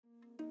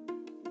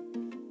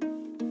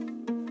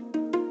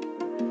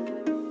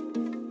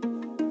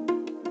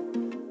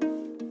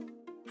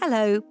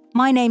Hello,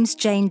 my name's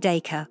Jane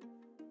Dacre.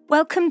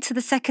 Welcome to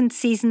the second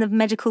season of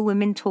Medical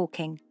Women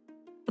Talking.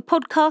 The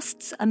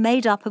podcasts are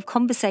made up of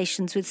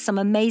conversations with some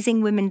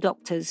amazing women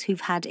doctors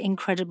who've had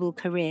incredible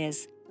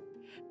careers.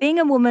 Being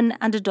a woman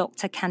and a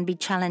doctor can be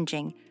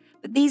challenging,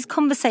 but these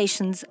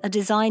conversations are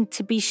designed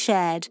to be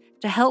shared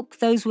to help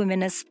those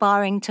women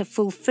aspiring to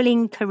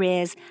fulfilling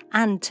careers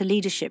and to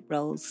leadership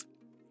roles.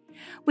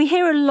 We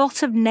hear a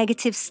lot of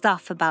negative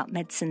stuff about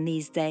medicine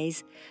these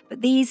days,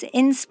 but these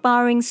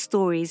inspiring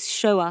stories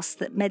show us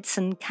that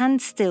medicine can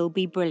still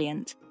be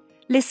brilliant.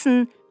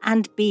 Listen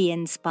and be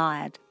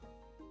inspired.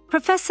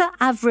 Professor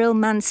Averil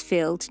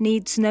Mansfield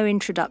needs no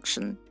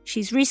introduction.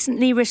 She's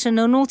recently written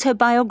an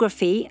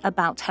autobiography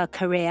about her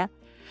career.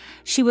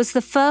 She was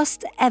the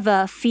first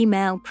ever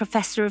female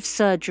professor of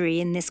surgery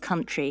in this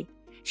country.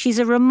 She's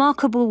a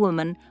remarkable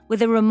woman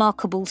with a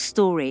remarkable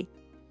story.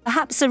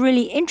 Perhaps a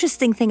really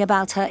interesting thing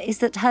about her is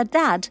that her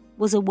dad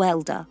was a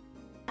welder.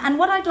 And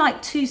what I'd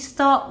like to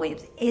start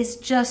with is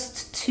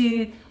just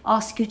to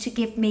ask you to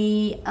give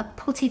me a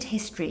potted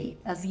history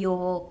of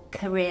your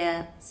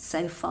career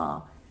so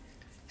far.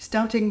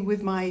 Starting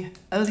with my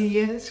early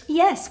years?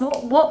 Yes,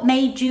 what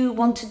made you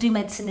want to do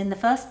medicine in the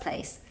first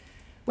place?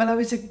 Well, I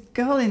was a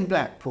girl in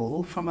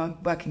Blackpool from a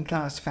working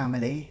class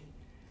family,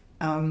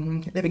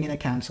 living in a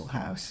council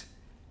house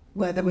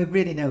where there were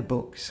really no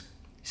books.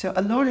 So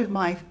a lot of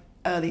my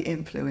early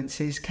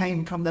influences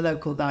came from the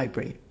local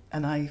library,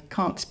 and I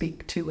can't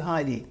speak too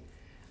highly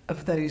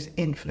of those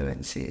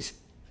influences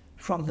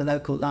from the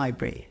local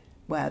library,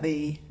 where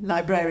the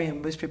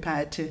librarian was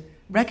prepared to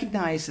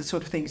recognise the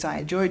sort of things I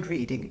enjoyed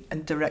reading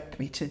and direct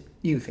me to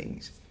new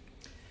things.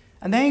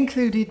 And they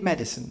included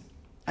medicine,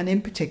 and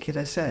in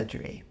particular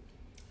surgery.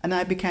 And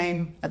I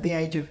became, at the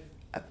age of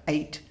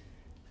 8,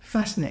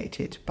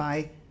 fascinated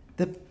by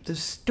the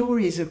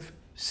stories of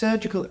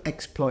surgical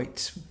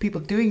exploits, people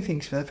doing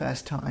things for the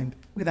first time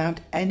without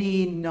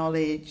any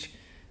knowledge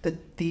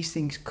that these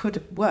things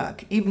could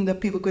work, even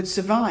that people could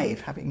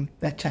survive having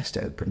their chest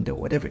opened or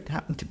whatever it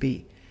happened to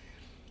be.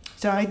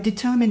 So I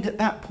determined at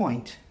that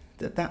point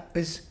that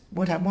was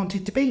what I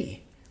wanted to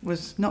be,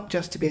 was not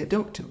just to be a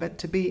doctor, but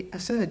to be a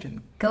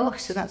surgeon.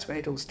 Gosh. So that's where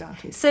it all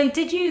started. So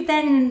did you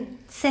then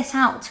set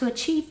out to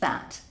achieve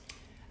that?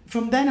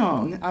 From then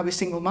on, I was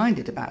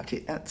single-minded about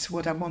it. That's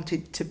what I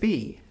wanted to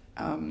be.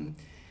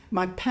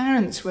 My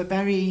parents were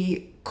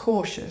very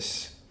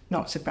cautious,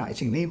 not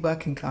surprisingly,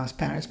 working-class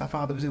parents. My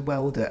father was a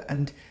welder,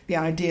 and the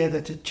idea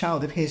that a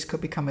child of his could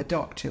become a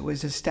doctor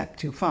was a step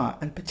too far.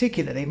 And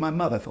particularly, my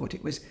mother thought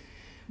it was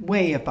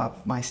way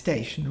above my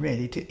station,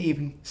 really, to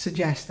even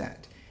suggest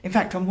that. In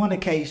fact, on one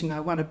occasion,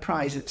 I won a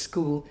prize at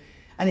school,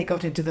 and it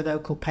got into the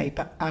local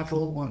paper,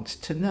 Averil wants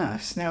to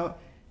nurse. Now,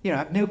 I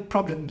have no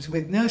problems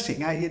with nursing.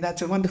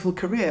 That's a wonderful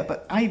career,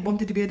 but I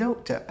wanted to be a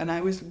doctor, and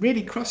I was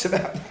really cross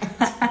about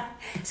that.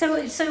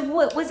 So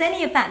what, was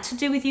any of that to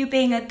do with you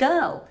being a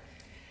girl?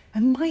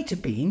 It might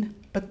have been,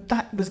 but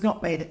that was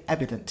not made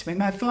evident to me.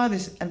 My father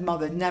and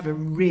mother never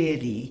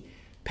really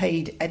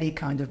paid any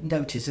kind of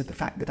notice of the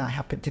fact that I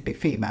happened to be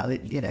female.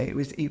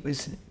 It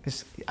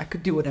was I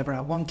could do whatever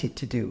I wanted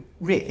to do,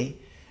 really,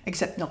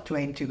 except not to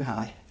aim too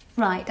high.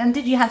 Right, and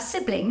did you have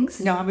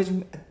siblings? No, I was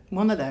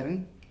one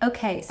alone.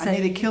 Okay, so... I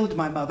nearly killed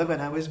my mother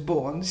when I was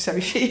born, so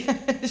she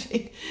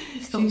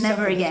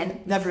never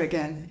again. Never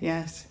again,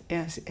 yes,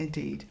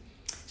 indeed.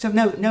 So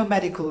no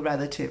medical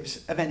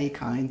relatives of any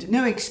kind,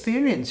 no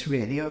experience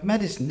really of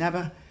medicine.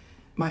 Never.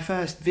 My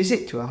first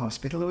visit to a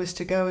hospital was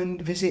to go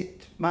and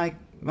visit my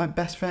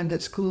best friend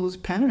at school's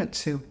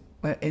parents who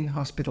were in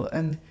hospital,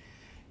 and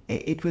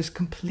it was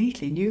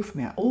completely new for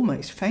me. I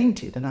almost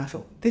fainted, and I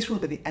thought, this will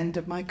be the end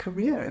of my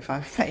career if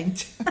I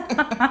faint.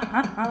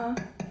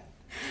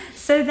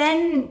 So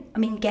then,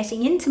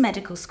 getting into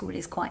medical school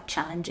is quite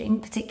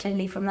challenging,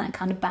 particularly from that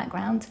kind of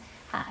background.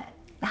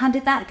 How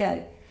did that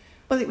go?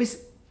 Well,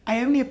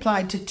 I only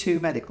applied to 2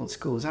 medical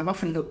schools. I've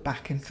often looked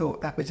back and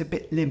thought that was a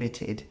bit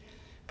limited.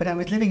 But I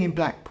was living in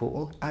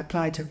Blackpool. I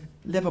applied to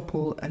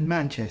Liverpool and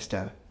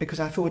Manchester because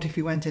I thought if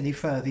you went any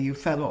further, you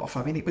fell off.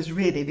 It was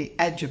really the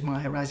edge of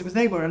my horizon, because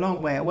they were a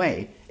long way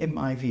away, in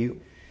my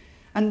view.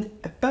 And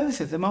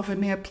both of them offered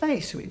me a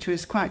place, which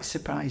was quite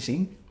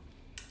surprising.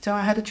 So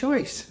I had a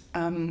choice,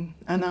 and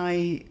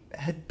I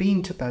had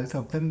been to both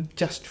of them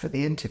just for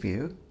the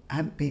interview. I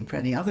hadn't been for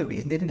any other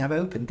reason. They didn't have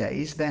open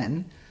days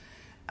then.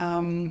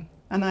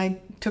 And I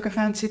took a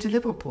fancy to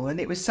Liverpool, and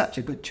it was such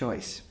a good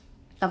choice.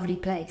 Lovely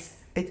place.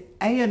 It's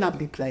A, a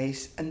lovely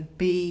place, and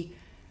B,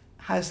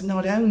 has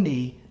not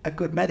only a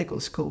good medical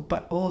school,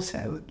 but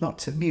also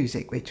lots of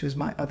music, which was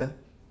my other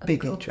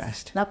big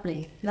interest.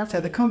 Lovely.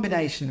 So the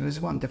combination was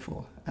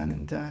wonderful,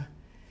 and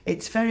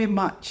it's very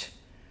much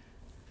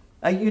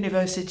a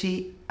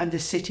university and a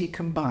city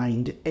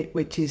combined,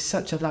 which is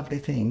such a lovely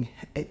thing.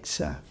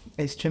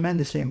 It's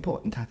tremendously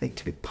important, I think,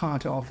 to be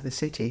part of the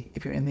city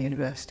if you're in the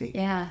university.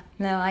 Yeah,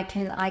 no, I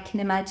can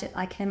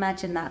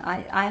imagine that.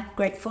 I have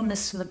great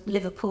fondness for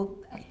Liverpool.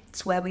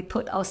 It's where we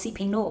put our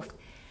CP North,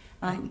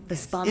 the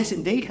spa. Yes,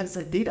 indeed.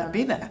 Indeed, I've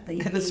been there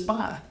in the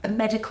spa. The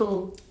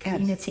medical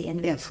community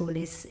in Liverpool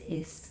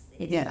is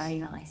very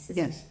nice,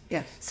 isn't it?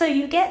 Yes. So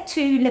you get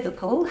to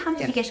Liverpool. How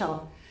did you get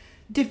on?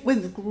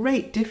 With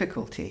great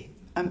difficulty,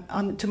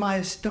 and to my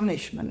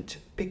astonishment,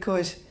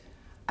 because,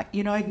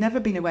 I'd never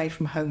been away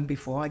from home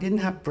before. I didn't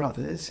have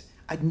brothers.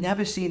 I'd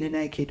never seen a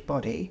naked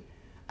body.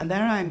 And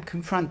there I am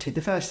confronted.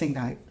 The first thing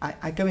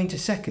I go into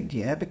second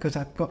year because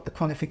I've got the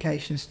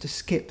qualifications to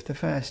skip the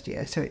first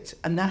year. So it's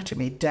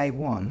anatomy day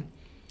one.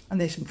 And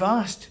this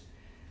vast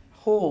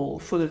hall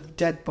full of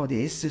dead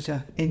bodies that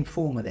are in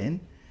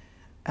formalin,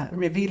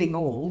 revealing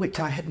all, which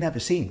I had never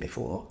seen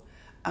before.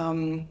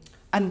 And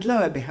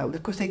lo and behold,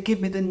 of course, they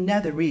give me the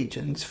nether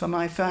regions for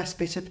my first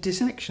bit of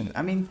dissection.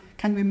 I mean,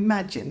 can you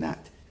imagine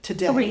that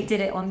today? Probably did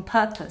it on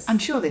purpose. I'm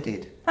sure they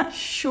did.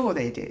 Sure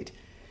they did.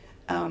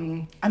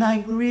 And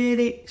I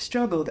really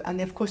struggled. And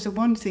of course, the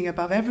one thing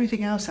above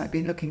everything else I'd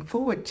been looking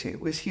forward to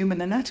was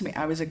human anatomy.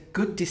 I was a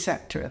good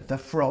dissector of the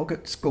frog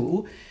at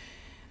school.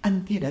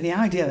 And, the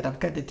idea that I'm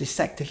going to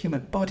dissect a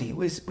human body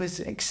was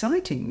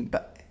exciting,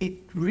 but it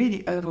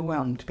really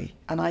overwhelmed me.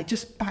 And I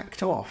just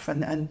backed off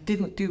and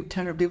didn't do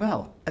terribly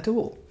well at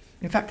all.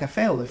 In fact, I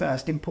failed the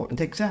first important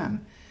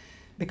exam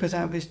because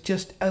I was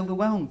just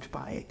overwhelmed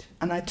by it.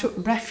 And I took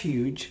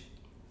refuge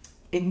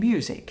in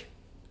music.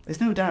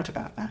 There's no doubt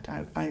about that.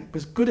 I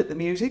was good at the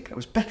music. I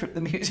was better at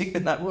the music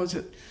than I was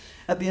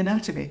at the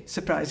anatomy,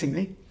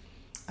 surprisingly.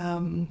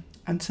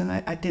 And so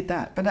I did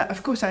that. But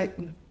of course,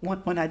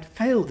 when I'd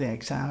failed the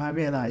exam, I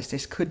realised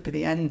this could be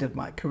the end of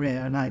my career,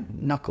 and I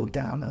knuckled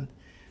down and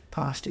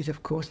passed it,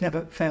 of course.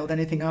 Never failed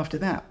anything after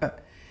that,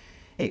 but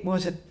it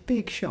was a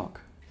big shock.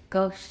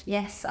 Gosh,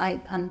 yes,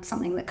 and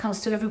something that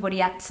comes to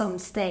everybody at some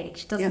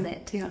stage, doesn't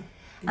it? Yeah.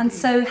 And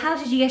so how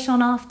did you get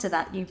on after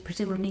that? You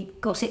presumably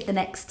got it the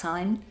next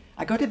time.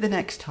 I got it the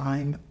next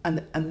time,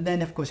 and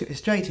then, of course, it was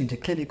straight into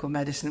clinical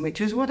medicine,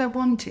 which was what I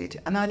wanted,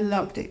 and I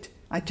loved it.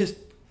 I just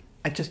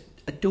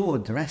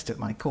adored the rest of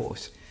my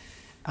course.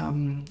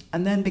 And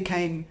then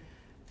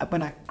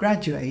when I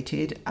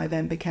graduated, I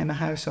then became a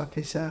house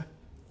officer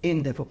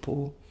in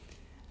Liverpool.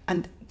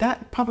 And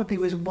that probably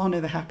was one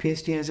of the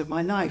happiest years of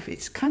my life.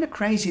 It's kind of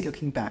crazy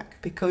looking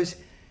back, because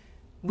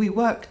we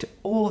worked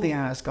all the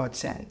hours God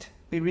sent.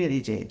 We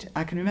really did.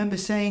 I can remember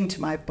saying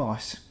to my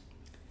boss,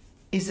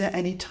 "Is there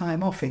any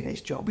time off in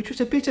this job?" Which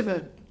was a bit of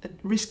a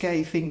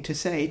risque thing to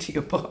say to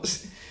your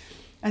boss.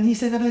 And he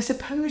said that, "I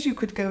suppose you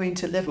could go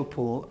into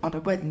Liverpool on a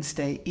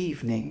Wednesday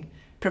evening,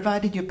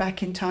 provided you're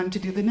back in time to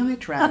do the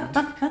night round."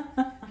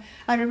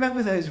 I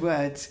remember those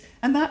words.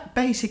 And that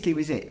basically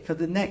was it. For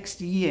the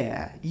next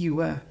year, you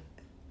were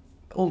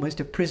almost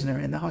a prisoner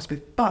in the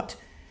hospital. But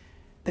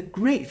the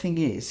great thing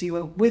is, you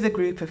were with a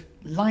group of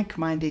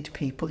like-minded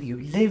people you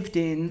lived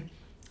in.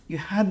 You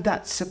had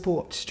that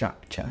support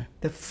structure,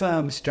 the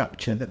firm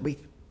structure that we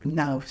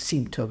now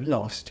seem to have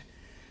lost.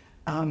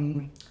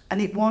 And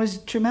it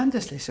was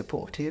tremendously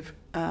supportive,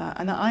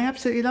 and I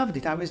absolutely loved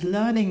it. I was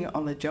learning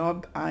on the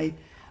job. I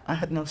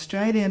had an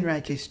Australian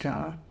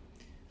registrar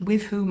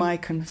with whom I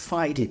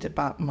confided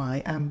about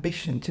my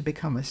ambition to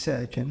become a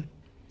surgeon.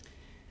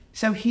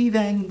 So he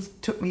then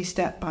took me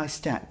step by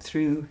step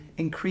through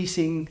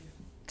increasing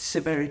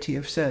severity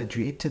of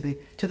surgery to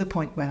the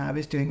point when I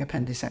was doing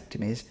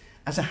appendectomies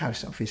as a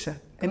house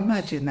officer. Gosh.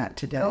 Imagine that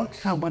today. Gosh.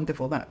 How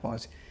wonderful that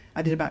was.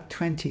 I did about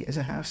 20 as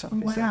a house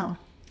officer. Wow.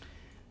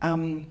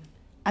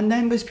 And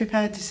then was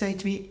prepared to say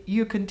to me,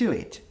 "You can do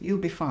it. You'll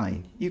be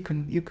fine. You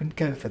can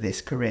go for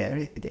this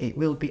career. It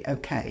will be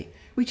okay."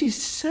 Which is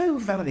so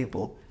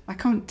valuable. I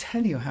can't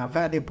tell you how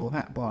valuable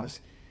that was.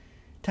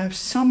 To have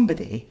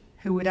somebody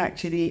who would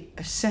actually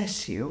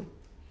assess you,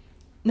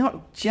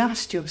 not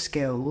just your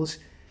skills,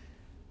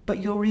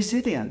 but your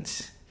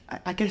resilience.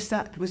 I guess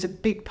that was a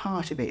big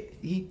part of it.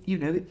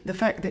 The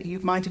fact that you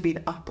might have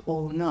been up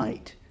all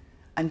night,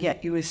 and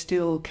yet you were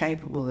still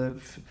capable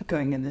of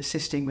going and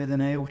assisting with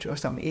an aorta or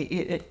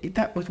something.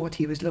 That was what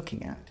he was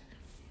looking at.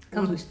 It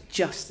was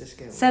just the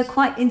skills. So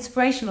quite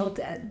inspirational.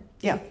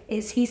 Yeah.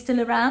 Is he still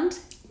around?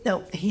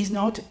 No, he's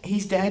not.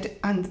 He's dead.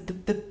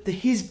 And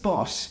his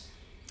boss,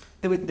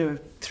 there were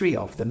three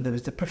of them. There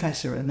was the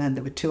professor, and then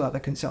there were two other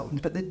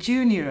consultants. But the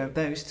junior of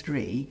those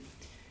three,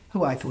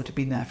 who I thought had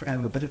been there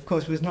forever, but of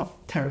course was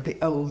not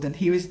terribly old, and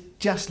he was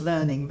just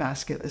learning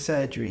vascular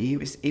surgery. It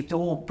was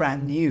all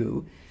brand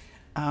new.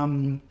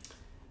 And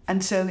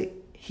so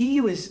he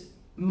was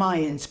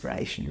my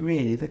inspiration,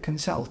 really, the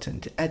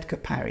consultant, Edgar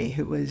Parry,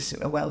 who was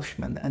a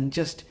Welshman and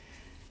just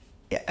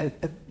a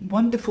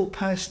wonderful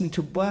person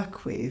to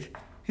work with,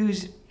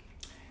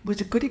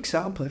 was a good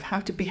example of how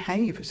to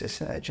behave as a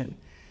surgeon.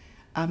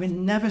 I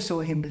mean, never saw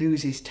him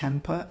lose his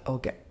temper or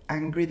get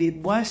angry. The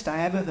worst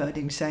I ever heard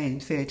him say in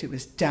theatre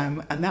was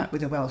 "damn," and that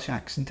with a Welsh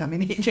accent. I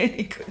mean, he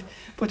really could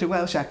put a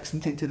Welsh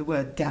accent into the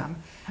word "damn."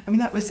 I mean,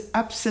 that was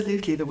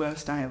absolutely the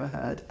worst I ever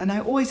heard. And I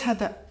always had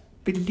that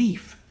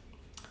belief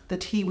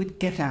that he would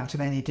get out of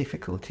any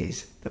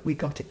difficulties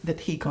that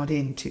he got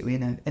into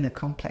in a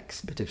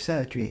complex bit of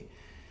surgery.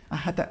 I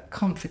had that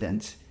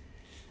confidence.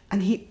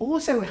 And he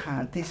also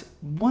had this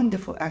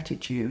wonderful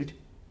attitude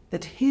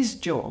that his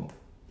job,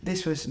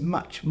 this was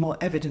much more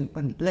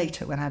evident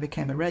later when I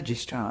became a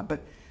registrar,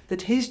 but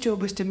that his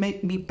job was to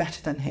make me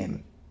better than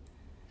him.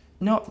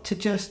 Not to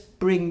just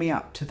bring me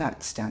up to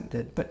that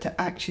standard, but to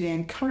actually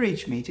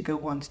encourage me to go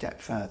one step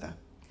further.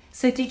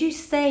 So did you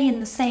stay in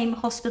the same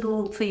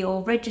hospital for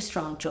your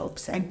registrar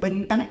jobs? I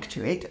went back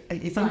to it.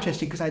 It's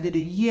interesting because I did a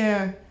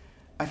year,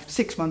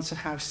 6 months of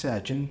house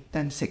surgeon,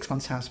 then 6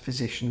 months house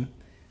physician.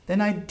 Then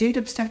I did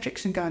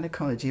obstetrics and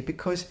gynecology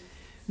because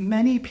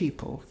many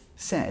people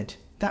said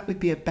that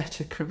would be a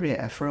better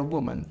career for a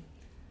woman.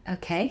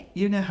 Okay.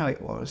 You know how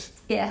it was.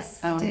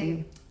 Yes, I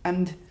do.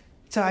 And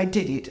so I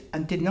did it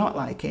and did not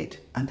like it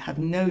and had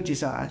no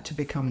desire to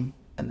become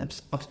an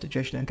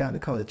obstetrician and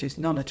gynecologist,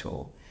 none at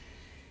all.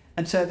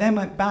 And so then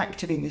went back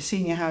to being the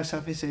senior house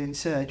officer in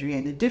surgery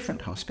in a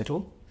different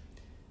hospital.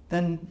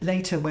 Then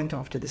later went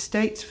off to the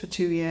States for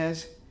 2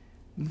 years.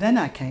 Then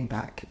I came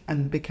back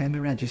and became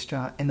a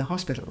registrar in the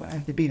hospital where I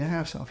had been a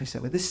house officer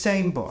with the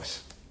same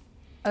boss.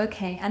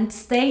 Okay, and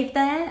stayed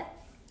there?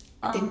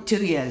 I did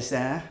 2 years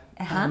there,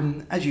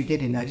 as you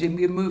did in those.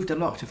 You moved a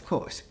lot, of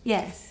course.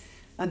 Yes.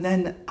 And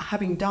then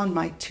having done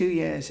my 2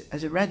 years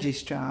as a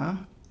registrar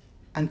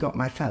and got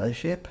my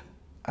fellowship,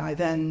 I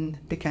then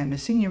became a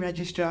senior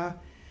registrar.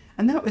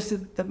 And that was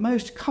the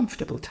most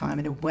comfortable time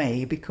in a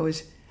way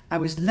because I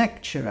was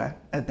lecturer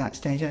at that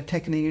stage. I'd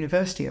taken a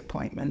university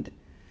appointment,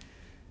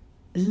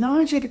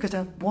 largely because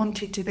I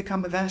wanted to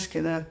become a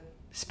vascular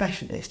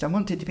specialist. I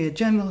wanted to be a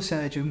general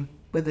surgeon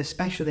with a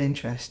special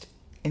interest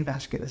in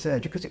vascular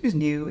surgery because it was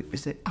new, it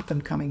was the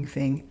up-and-coming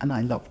thing, and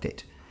I loved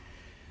it.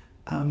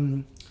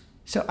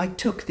 So I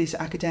took this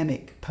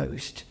academic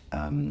post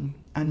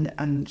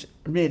and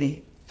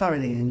really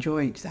thoroughly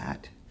enjoyed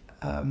that.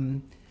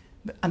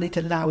 And it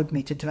allowed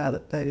me to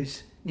develop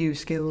those new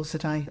skills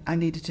that I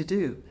needed to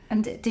do.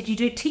 And did you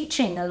do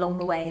teaching along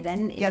the way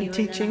then? Yeah,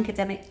 teaching.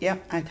 Academic? Yeah,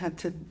 I'd had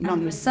to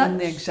run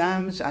the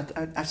exams.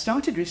 I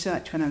started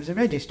research when I was a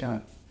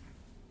registrar.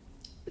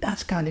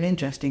 That's kind of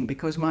interesting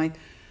because my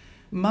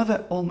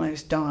mother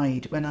almost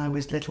died when I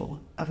was little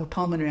of a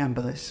pulmonary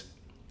embolus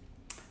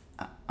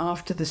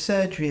after the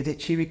surgery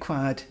that she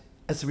required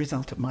as a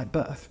result of my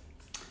birth.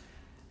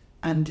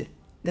 And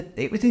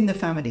it was in the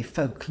family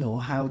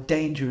folklore how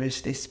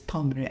dangerous this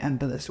pulmonary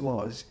embolus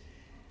was.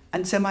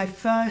 And so my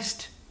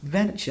first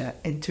venture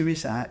into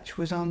research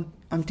was on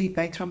deep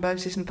vein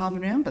thrombosis and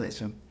pulmonary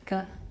embolism.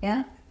 Okay.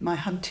 Yeah. My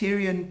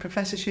Hunterian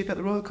professorship at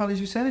the Royal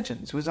College of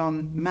Surgeons was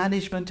on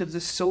management of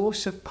the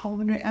source of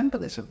pulmonary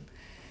embolism.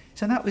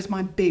 So that was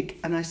my big,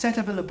 and I set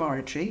up a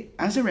laboratory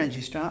as a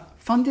registrar,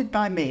 funded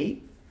by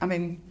me. I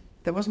mean,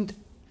 there wasn't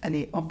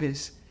any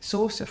obvious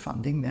source of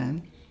funding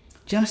then,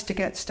 just to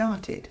get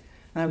started.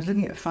 And I was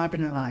looking at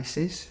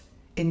fibrinolysis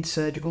in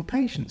surgical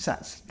patients.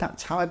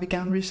 That's how I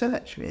began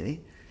research,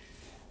 really.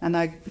 And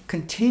I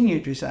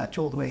continued research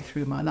all the way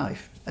through my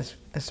life, as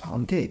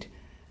one did.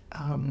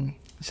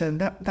 So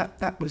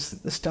that was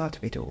the start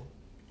of it all.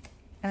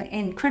 An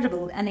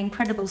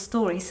incredible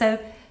story. So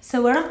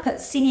we're up at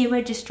senior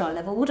registrar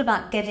level. What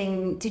about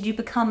did you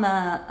become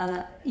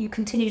you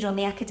continued on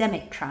the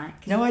academic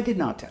track? No, I did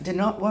not. I did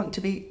not want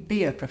to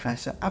be a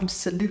professor.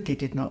 Absolutely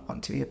did not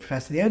want to be a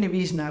professor. The only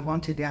reason I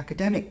wanted the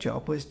academic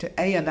job was to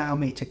A, allow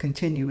me to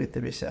continue with the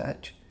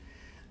research,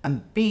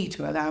 and B,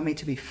 to allow me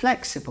to be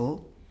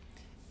flexible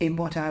in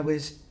what I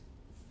was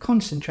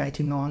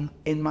concentrating on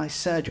in my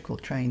surgical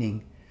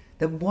training.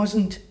 There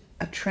wasn't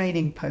a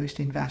training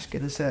post in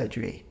vascular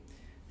surgery,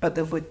 but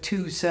there were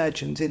 2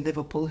 surgeons in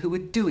Liverpool who were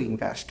doing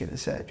vascular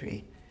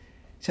surgery.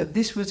 So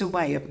this was a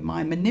way of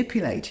my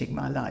manipulating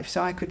my life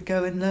so I could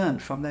go and learn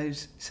from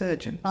those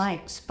surgeons.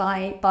 Right,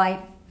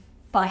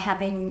 by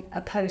having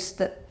a post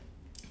that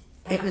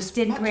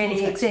didn't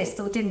really exist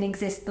or didn't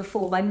exist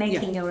before, by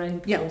making your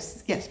own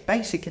post. Yes,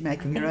 basically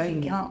making your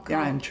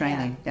own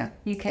training. Yeah.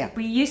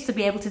 We used to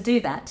be able to do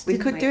that. We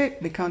could do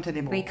it. We can't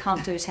anymore. We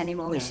can't do it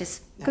anymore, which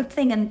is a good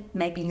thing and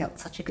maybe not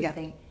such a good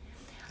thing.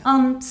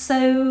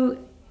 So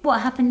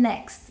what happened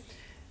next?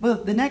 Well,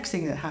 the next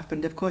thing that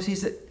happened, of course,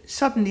 is that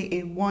suddenly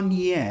in 1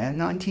 year,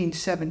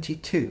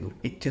 1972,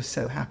 it just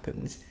so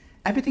happens,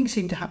 everything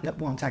seemed to happen at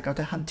once. I got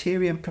a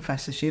Hunterian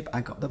professorship.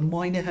 I got the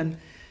Moynihan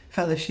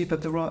Fellowship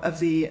of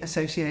the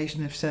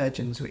Association of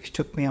Surgeons, which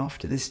took me off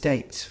to the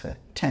States for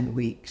 10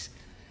 weeks.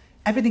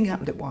 Everything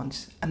happened at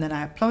once, and then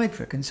I applied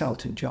for a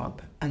consultant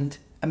job, and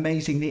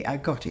amazingly, I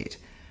got it.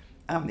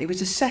 It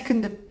was a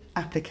second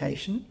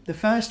application. The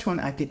first one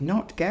I did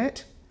not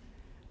get,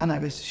 and I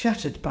was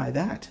shattered by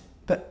that,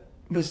 but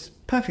was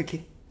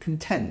perfectly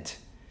content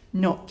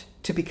not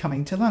to be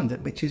coming to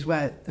London, which is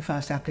where the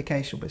first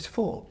application was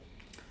for.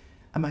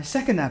 And my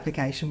second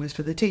application was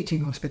for the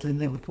teaching hospital in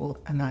Liverpool,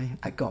 and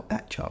I got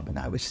that job, and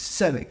I was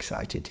so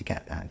excited to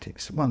get that. It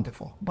was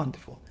wonderful,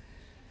 wonderful.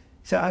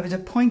 So I was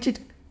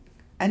appointed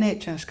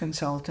NHS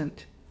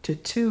consultant to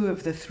 2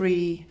 of the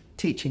 3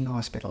 teaching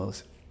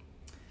hospitals.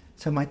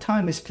 So my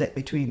time was split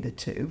between the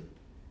 2.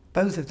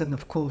 Both of them,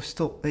 of course,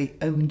 thought they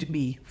owned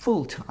me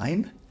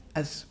full-time,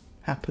 as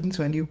happens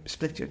when you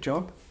split your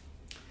job.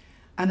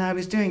 And I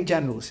was doing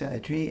general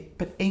surgery,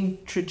 but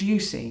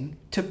introducing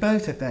to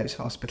both of those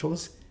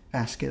hospitals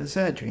vascular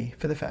surgery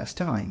for the first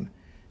time.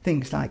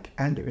 things like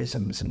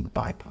aneurysms and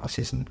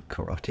bypasses and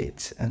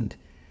carotids, and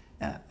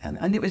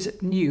it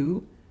was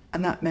new,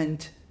 and that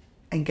meant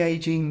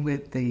engaging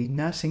with the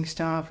nursing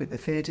staff, with the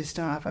theatre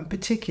staff, and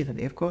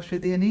particularly, of course,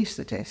 with the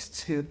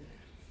anaesthetists who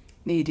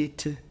needed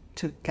to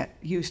get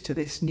used to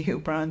this new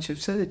branch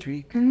of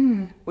surgery,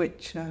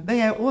 which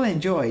they all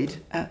enjoyed,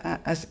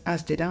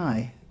 as did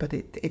I, but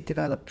it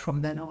developed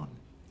from then on.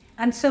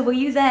 And so were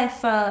you there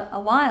for a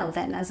while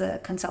then as a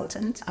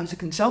consultant? I was a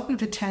consultant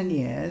for 10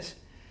 years,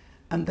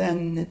 and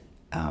then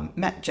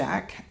met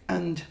Jack,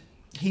 and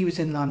he was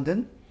in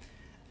London,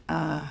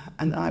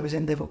 and I was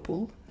in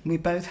Liverpool. We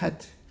both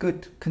had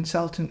good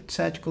consultant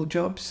surgical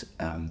jobs.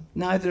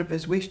 Neither of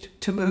us wished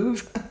to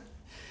move,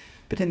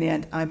 but in the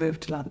end I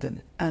moved to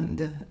London, and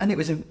it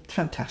was a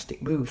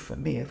fantastic move for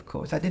me, of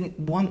course. I didn't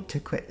want to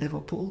quit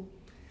Liverpool,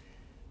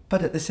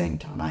 but at the same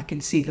time I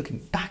can see, looking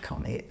back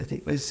on it, that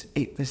it was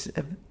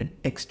an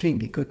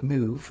extremely good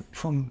move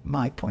from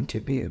my point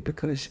of view,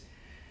 because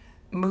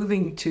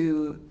moving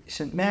to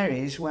St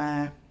Mary's,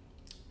 where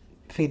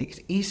Felix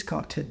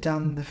Escott had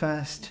done the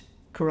first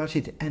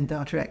carotid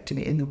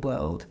endarterectomy in the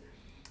world,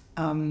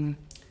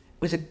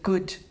 was a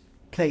good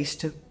place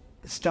to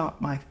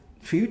start my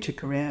future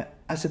career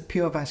as a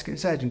pure vascular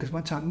surgeon, because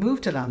once I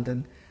moved to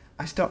London,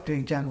 I stopped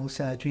doing general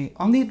surgery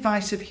on the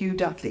advice of Hugh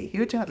Dudley.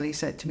 Hugh Dudley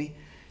said to me,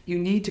 "You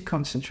need to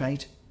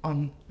concentrate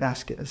on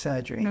vascular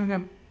surgery."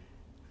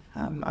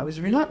 I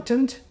was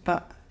reluctant,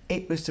 but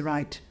it was the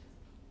right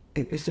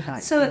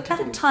So at thing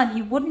to that do. time,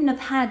 you wouldn't have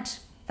had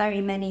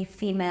very many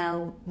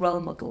female role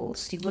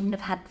models. You wouldn't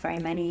have had very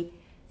many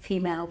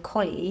female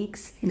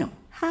colleagues. No.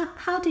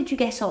 How did you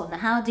get on?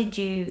 How did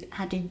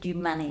you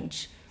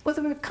manage? Well,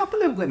 there were a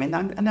couple of women,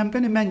 and I'm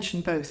going to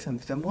mention both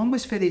of them. One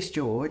was Phyllis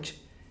George,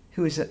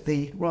 who was at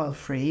the Royal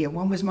Free, and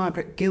one was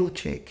Margaret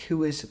Gilchick, who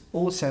was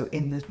also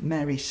in the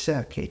Mary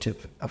circuit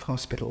of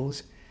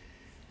hospitals.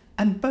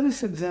 And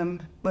both of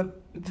them were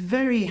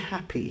very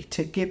happy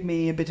to give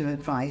me a bit of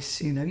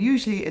advice,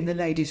 usually in the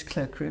ladies'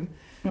 cloakroom,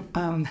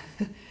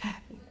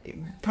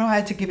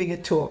 prior to giving a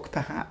talk,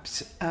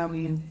 perhaps,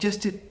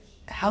 just to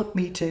help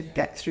me to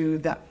get through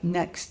that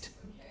next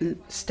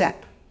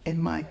step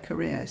in my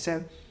career.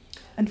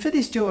 And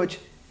Phyllis George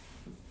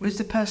was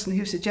the person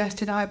who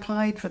suggested I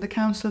applied for the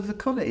council of the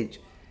college,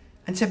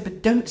 and said,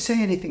 "But don't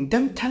say anything,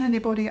 don't tell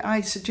anybody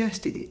I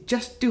suggested it,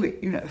 just do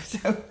it,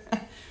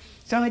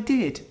 So I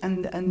did,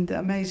 and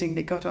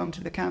amazingly got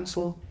onto the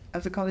council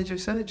of the College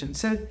of Surgeons.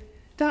 So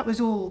that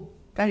was all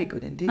very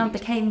good indeed. And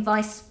became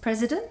vice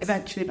president?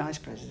 Eventually vice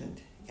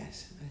president,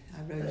 yes.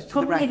 I rose to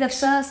Probably the the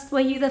first.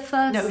 Were you the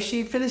first? No,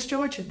 Phyllis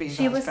George had been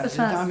She vice was the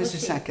president. first, I was was the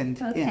she?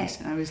 second. Okay. Yes,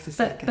 I was the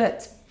second.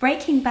 But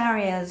breaking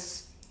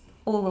barriers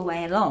all the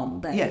way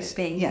along, though, Yes,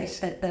 being yes.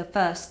 the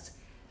first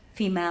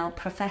female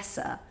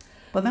professor.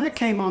 Well, that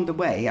came on the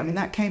way.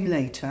 That came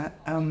later,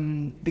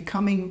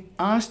 becoming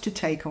asked to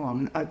take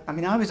on...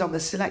 I was on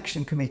the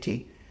selection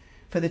committee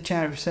for the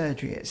chair of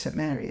surgery at St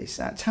Mary's.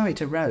 That's how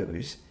it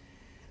arose.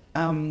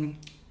 And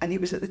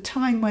it was at the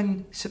time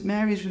when St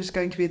Mary's was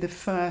going to be the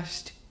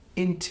first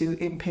into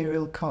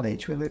Imperial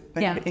College.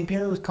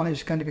 Imperial College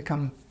was going to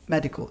become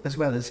medical as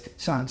well as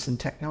science and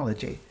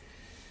technology.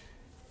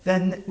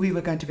 Then we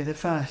were going to be the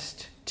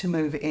first to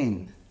move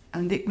in.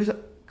 And it was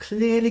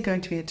clearly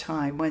going to be a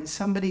time when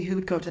somebody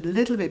who'd got a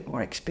little bit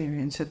more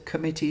experience of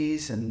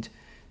committees and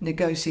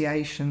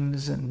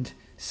negotiations and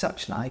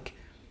such like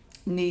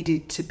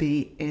needed to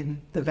be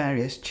in the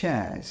various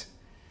chairs.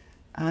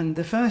 And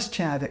the first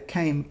chair that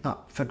came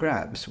up for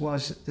grabs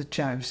was the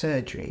chair of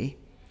surgery,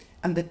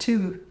 and the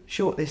two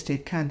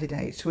shortlisted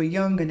candidates were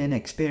young and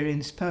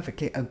inexperienced,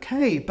 perfectly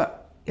okay, but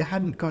you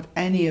hadn't got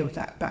any of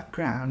that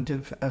background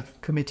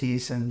of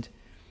committees and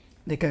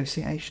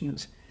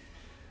negotiations.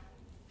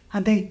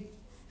 And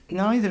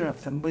neither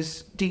of them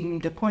was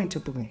deemed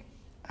appointable.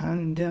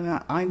 And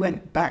I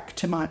went back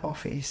to my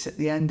office at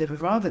the end of a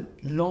rather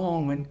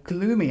long and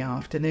gloomy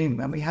afternoon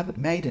when we hadn't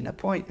made an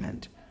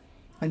appointment.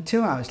 And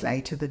 2 hours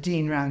later, the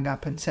dean rang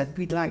up and said,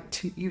 "We'd like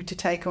you to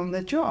take on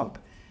the job."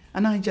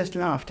 And I just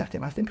laughed at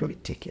him. I think it was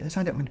ridiculous.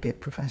 I don't want to be a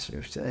professor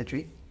of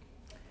surgery.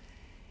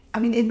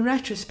 In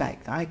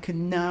retrospect, I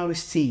can now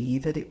see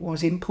that it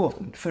was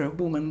important for a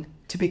woman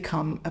to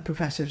become a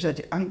professor of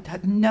surgery. I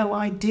had no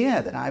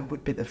idea that I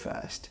would be the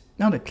first.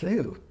 Not a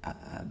clue.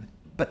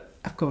 But,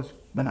 of course,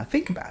 when I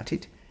think about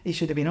it, it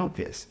should have been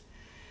obvious.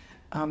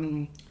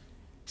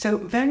 So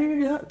very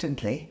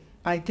reluctantly,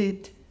 I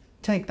did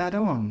take that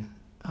on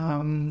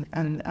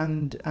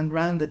and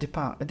ran the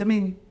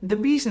department. The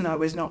reason I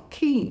was not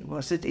keen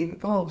was that it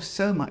involves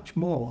so much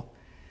more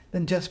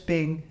than just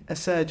being a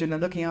surgeon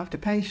and looking after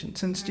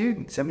patients and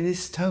students. There's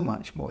so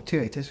much more to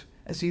it,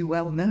 as you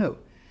well know.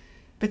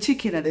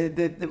 Particularly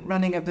the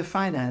running of the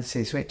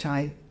finances, which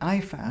I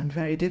found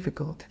very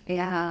difficult.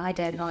 Yeah, I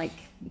don't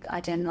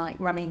like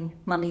running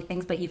money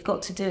things, but you've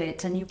got to do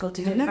it, and you've got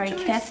to do it very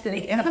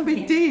carefully. Yeah,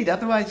 indeed,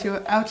 otherwise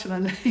you're out on a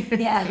limb.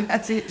 Yeah,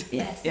 that's it.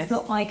 Yes, it's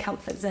not my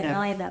comfort zone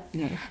either.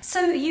 No.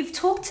 So you've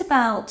talked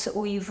about,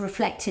 or you've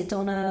reflected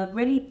on a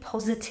really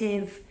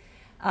positive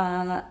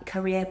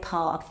career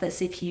path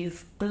as if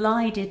you've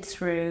glided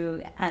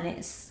through and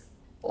it's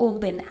all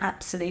been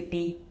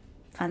absolutely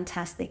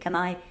fantastic. And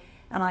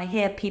I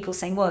hear people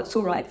saying, well, it's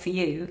all right for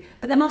you,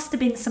 but there must have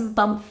been some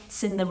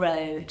bumps in the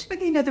road. But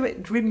there were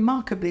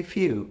remarkably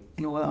few,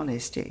 in all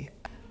honesty.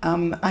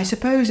 I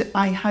suppose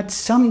I had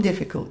some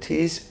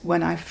difficulties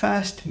when I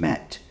first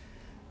met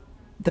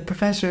the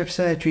professor of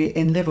surgery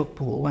in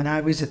Liverpool when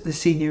I was at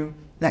the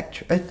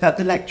at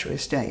the lecturer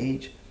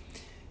stage,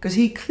 because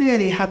he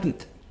clearly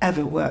hadn't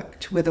ever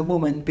worked with a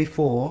woman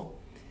before,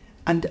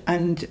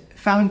 and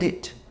found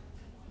it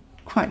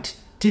quite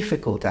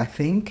difficult, I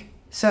think,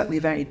 certainly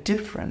very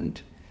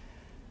different.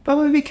 But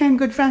we became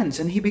good friends,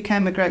 and he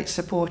became a great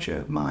supporter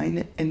of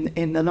mine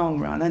in the long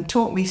run, and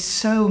taught me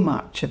so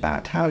much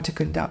about how to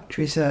conduct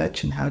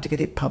research and how to get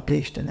it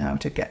published and how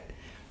to get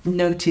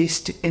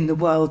noticed in the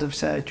world of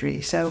surgery.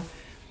 So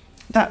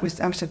that was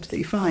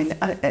absolutely fine.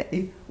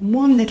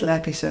 One little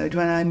episode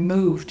when I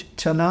moved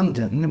to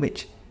London,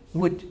 which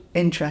would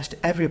interest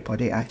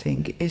everybody, I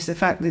think, is the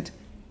fact that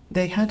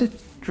they had a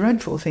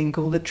dreadful thing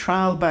called the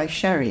trial by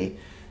sherry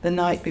the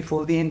night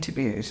before the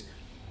interviews.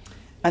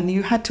 And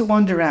you had to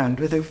wander around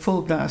with a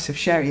full glass of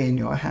sherry in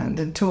your hand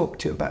and talk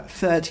to about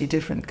 30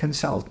 different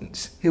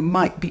consultants who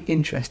might be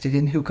interested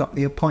in who got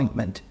the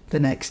appointment the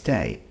next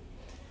day.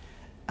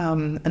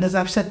 And as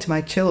I've said to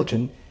my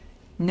children,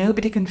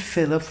 nobody can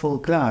fill a full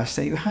glass,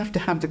 so you have to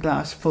have the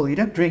glass full. You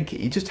don't drink it,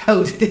 you just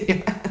hold it in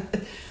your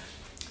hand.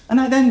 And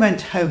I then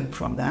went home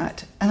from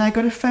that, and I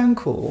got a phone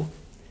call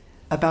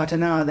about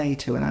an hour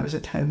later when I was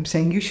at home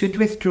saying, you should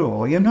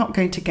withdraw, you're not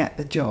going to get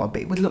the job.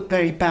 It would look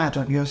very bad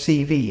on your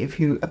CV if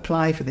you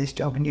apply for this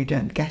job and you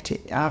don't get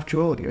it. After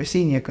all, you're a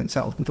senior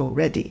consultant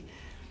already,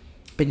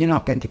 but you're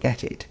not going to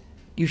get it.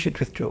 You should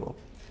withdraw.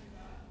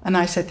 And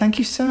I said, thank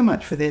you so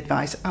much for the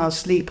advice, I'll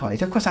sleep on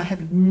it. Of course, I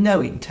had no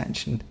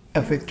intention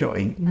of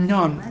withdrawing,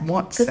 none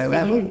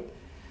whatsoever.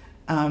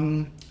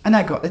 And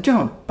I got the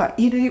job. But,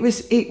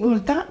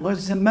 that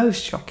was the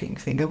most shocking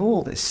thing of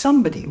all, that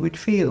somebody would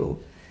feel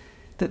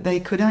that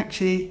they could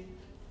actually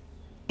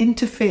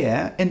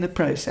interfere in the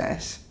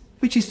process,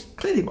 which is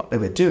clearly what they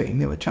were doing.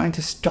 They were trying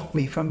to stop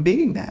me from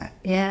being there.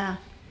 Yeah.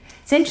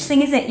 It's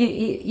interesting, isn't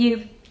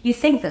it? You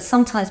think that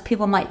sometimes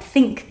people might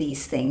think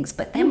these things,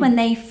 but then when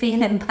they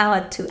feel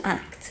empowered to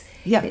act,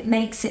 it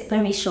makes it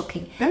very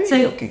shocking. Very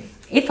shocking.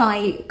 If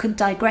I could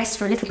digress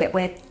for a little bit,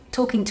 we're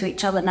talking to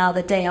each other now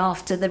the day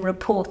after the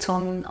report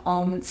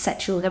on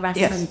sexual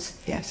harassment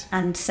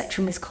and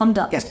sexual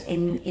misconduct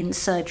in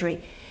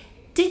surgery.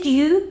 Did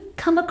you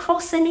come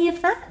across any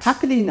of that?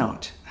 Happily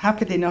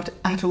not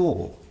at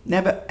all.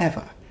 Never,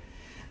 ever.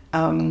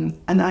 And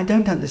I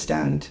don't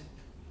understand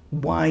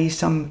why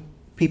some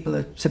people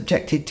are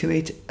subjected to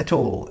it at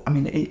all. I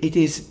mean, it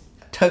is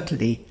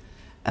totally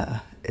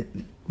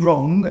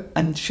wrong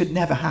and should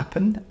never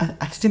happen.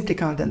 I simply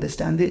can't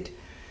understand it.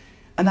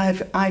 And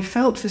I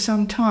felt for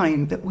some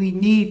time that we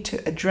need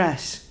to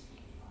address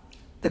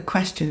the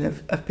question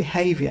of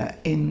behaviour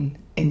in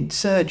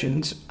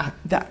surgeons.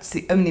 That's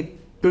the only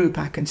group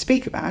I can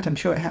speak about. I'm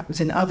sure it happens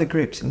in other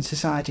groups in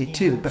society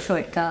too. But I'm sure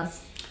it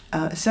does.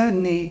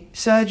 Certainly,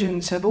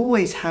 surgeons have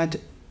always had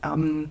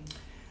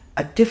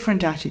a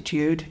different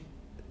attitude,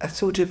 a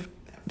sort of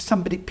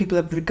people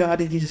have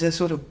regarded it as a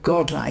sort of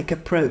godlike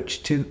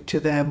approach to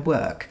their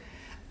work,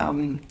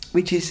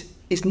 which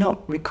is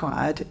not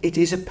required. It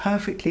is a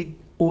perfectly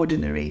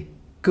ordinary,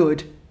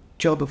 good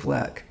job of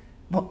work.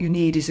 What you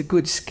need is a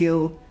good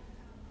skill,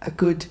 a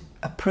good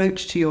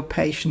approach to your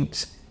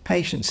patients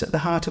at the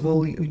heart of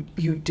all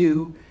you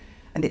do,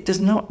 and it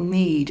does not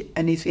need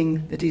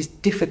anything that is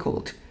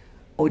difficult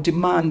or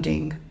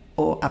demanding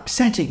or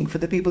upsetting for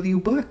the people you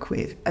work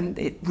with. And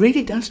it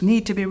really does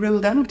need to be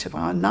ruled out of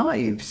our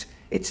lives.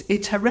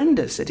 It's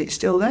horrendous that it's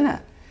still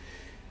there.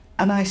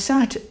 And I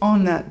sat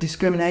on that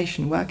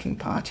discrimination working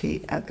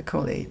party at the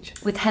college.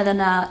 With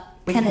Helena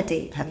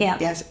Kennedy.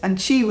 Yes, and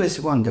she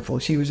was wonderful.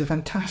 She was a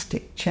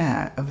fantastic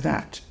chair of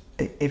that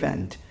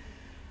event.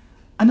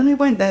 And I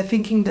went there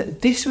thinking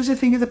that this was a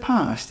thing of the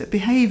past, that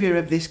behaviour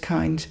of this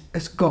kind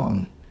has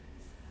gone.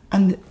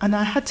 And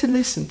I had to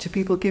listen to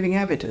people giving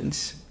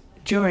evidence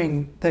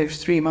during those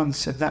 3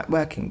 months of that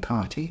working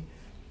party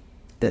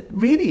that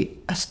really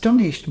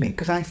astonished me,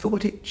 because I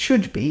thought it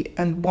should be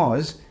and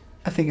was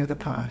a thing of the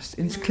past.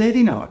 And it's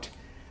clearly not.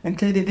 And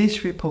clearly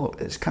this report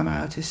that's come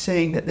out is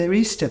saying that there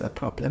is still a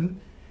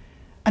problem,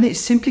 and it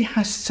simply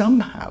has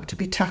somehow to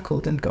be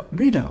tackled and got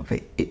rid of.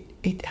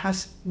 It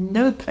has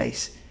no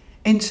place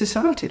in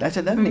society, let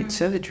alone in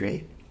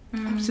surgery.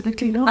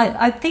 Absolutely not.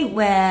 I think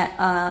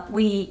where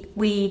we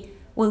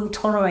will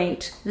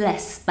tolerate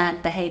less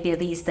bad behaviour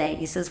these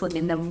days as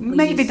women than we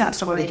maybe used that's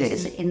to what it tolerate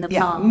is. in the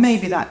past.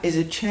 Maybe that is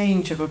a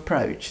change of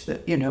approach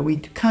that we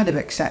kind of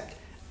accept,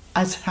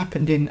 as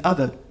happened in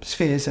other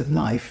spheres of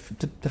life,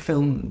 the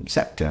film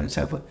sector and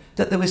so forth,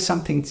 that there was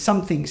some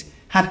things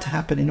had to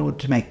happen in order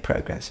to make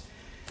progress.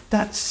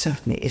 That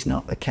certainly is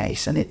not the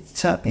case, and it's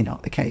certainly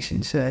not the case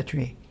in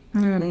surgery.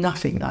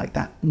 Nothing like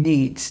that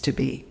needs to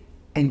be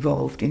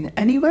involved in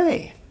any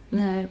way.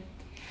 No.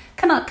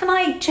 Can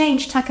I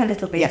change tack a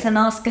little bit Yeah. and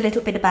ask a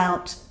little bit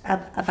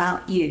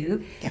about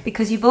you? Yeah.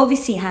 Because you've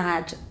obviously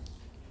had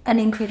an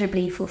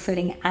incredibly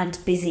fulfilling and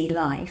busy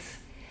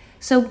life.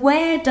 So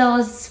where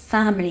does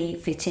family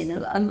fit in?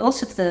 A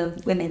lot of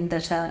the women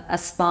that are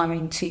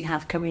aspiring to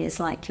have careers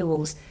like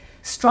yours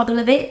struggle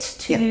a bit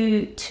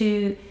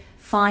to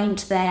find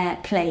their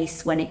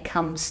place when it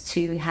comes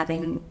to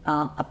having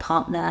a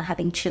partner,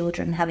 having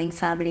children, having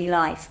family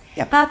life.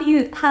 Yep.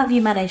 How have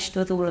you managed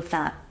with all of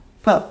that?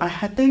 Well, I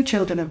had no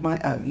children of my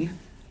own,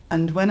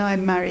 and when I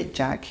married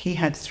Jack, he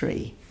had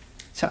 3.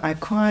 So I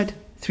acquired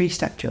 3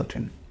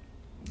 stepchildren.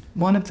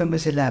 One of them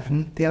was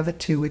 11, the other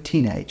 2 were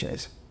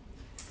teenagers.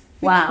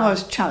 Which Wow.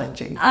 was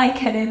challenging, I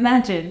can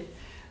imagine.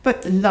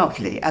 but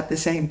lovely at the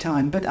same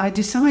time. But I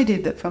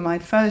decided that for my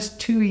first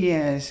 2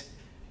 years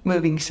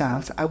moving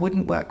south, I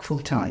wouldn't work full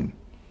time.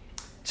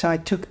 So I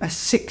took a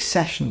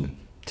 6-session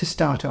to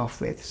start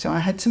off with. So I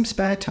had some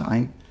spare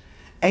time,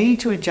 A,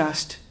 to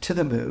adjust to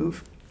the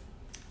move,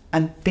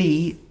 and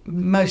B,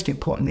 most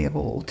importantly of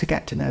all, to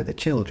get to know the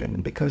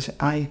children, because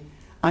I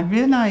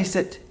realised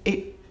that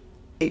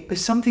it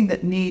was something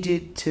that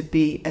needed to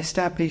be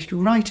established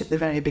right at the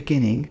very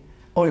beginning,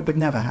 or it would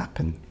never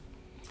happen.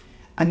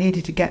 I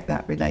needed to get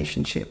that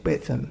relationship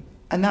with them,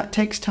 and that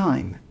takes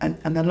time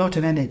and a lot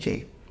of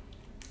energy.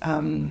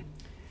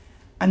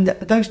 And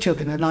those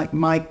children are like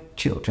my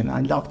children.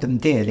 I love them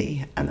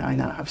dearly, and I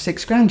now have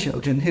 6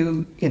 grandchildren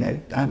who,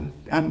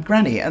 I'm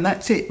granny, and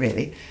that's it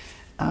really.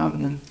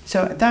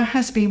 So that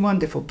has been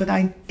wonderful, but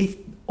it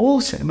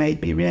also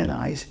made me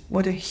realise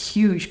what a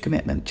huge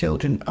commitment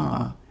children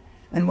are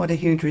and what a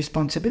huge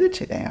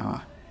responsibility they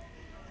are.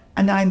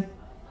 And I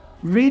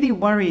really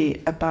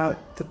worry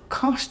about the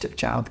cost of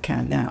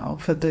childcare now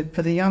for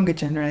the younger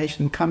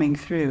generation coming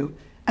through,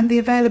 and the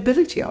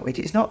availability of it.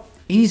 It's not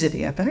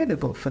easily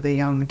available for the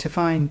young to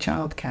find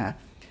childcare.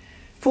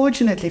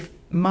 Fortunately,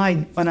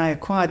 when I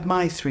acquired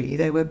my 3,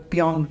 they were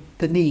beyond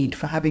the need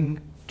for having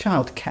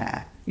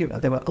childcare.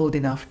 They were old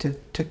enough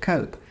to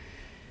cope.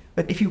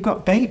 But if you've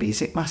got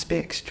babies, it must be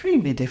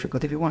extremely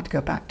difficult if you want to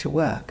go back to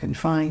work and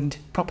find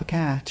proper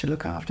care to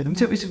look after them.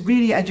 So it was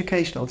really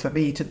educational for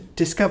me to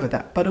discover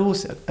that, but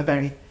also a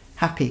very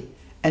happy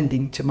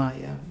ending to my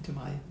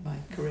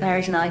career.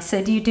 Very nice.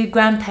 So do you do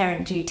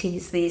grandparent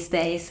duties these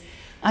days?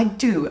 I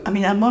do. I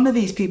mean, I'm one of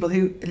these people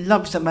who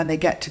loves them when they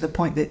get to the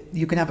point that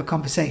you can have a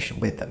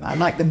conversation with them. I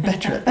like them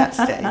better at that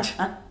stage.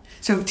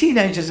 So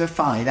teenagers are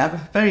fine. I'm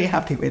very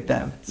happy with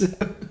them.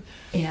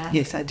 Yeah.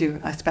 Yes, I do.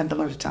 I spend a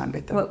lot of time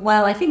with them.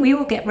 Well, I think we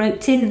all get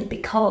roped in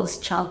because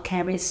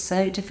childcare is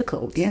so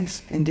difficult.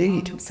 Yes,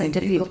 indeed. So Indeed.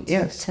 difficult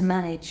Yes. to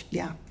manage.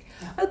 Yeah.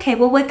 Okay,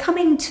 well, we're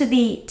coming to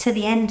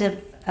the end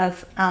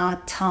of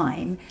our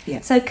time.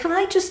 Yeah. So can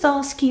I just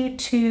ask you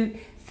to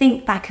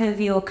think back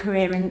over your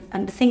career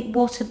and think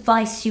what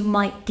advice you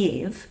might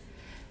give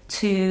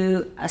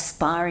to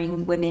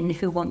aspiring women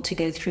who want to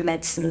go through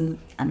medicine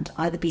and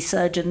either be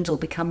surgeons or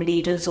become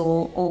leaders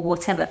or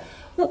whatever.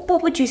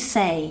 What would you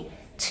say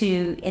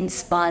to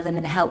inspire them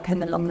and help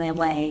them along their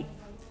way?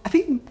 I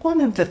think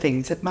one of the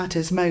things that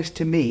matters most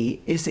to me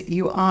is that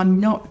you are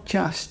not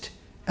just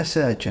a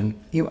surgeon,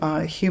 you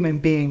are a human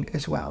being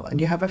as well,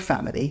 and you have a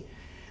family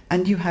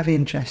and you have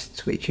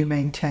interests which you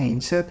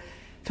maintain. So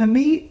for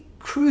me,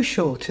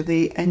 crucial to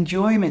the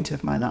enjoyment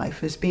of my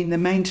life has been the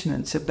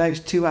maintenance of those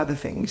 2 other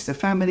things, the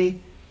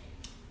family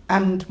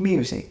and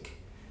music.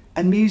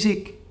 And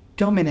music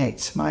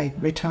dominates my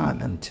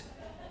retirement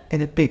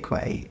in a big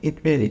way. It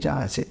really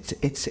does.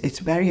 It's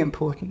very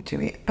important to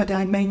me. But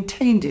I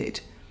maintained it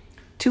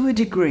to a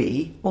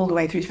degree all the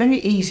way through. It's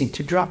very easy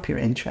to drop your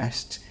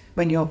interests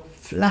when you're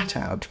flat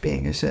out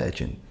being a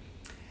surgeon.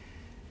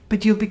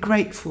 But you'll be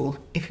grateful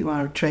if you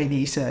are a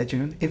trainee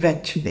surgeon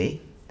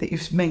eventually that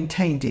you've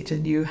maintained it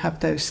and you have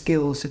those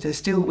skills that are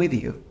still with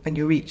you when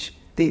you reach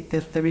the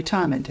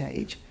retirement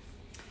age.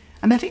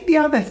 And I think the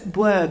other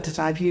word that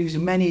I've used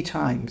many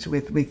times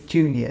with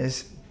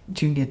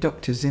junior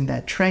doctors in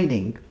their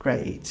training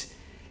grades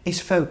is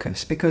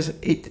focus, because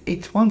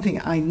it's one thing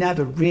I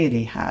never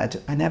really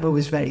had. I never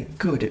was very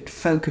good at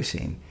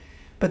focusing.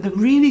 But the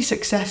really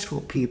successful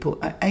people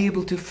are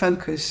able to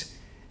focus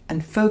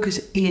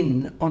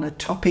in on a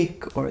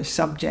topic or a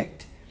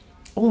subject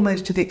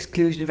almost to the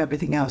exclusion of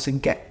everything else,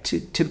 and get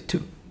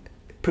to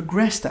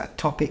progress that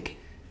topic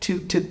to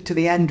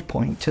the end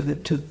point, to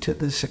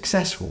the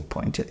successful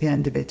point at the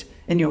end of it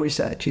in your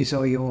researches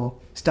or your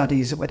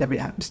studies or whatever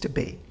it happens to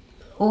be.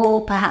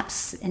 Or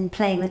perhaps in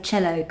playing the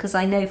cello, because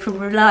I know from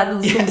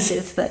reliable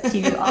sources that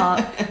you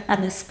are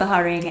an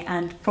aspiring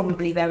and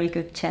probably very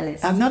good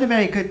cellist. I'm not a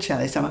very good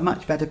cellist, I'm a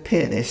much better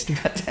pianist.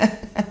 But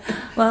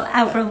well,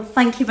 Averil,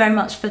 thank you very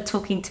much for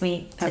talking to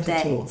me Not at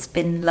today. all. It's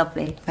been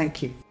lovely.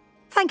 Thank you.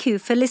 Thank you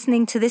for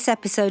listening to this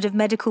episode of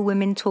Medical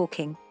Women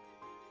Talking.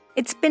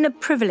 It's been a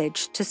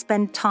privilege to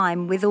spend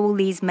time with all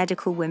these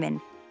medical women.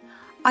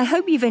 I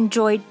hope you've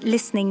enjoyed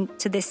listening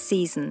to this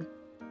season.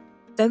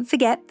 Don't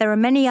forget, there are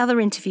many other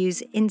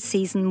interviews in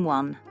Season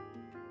 1.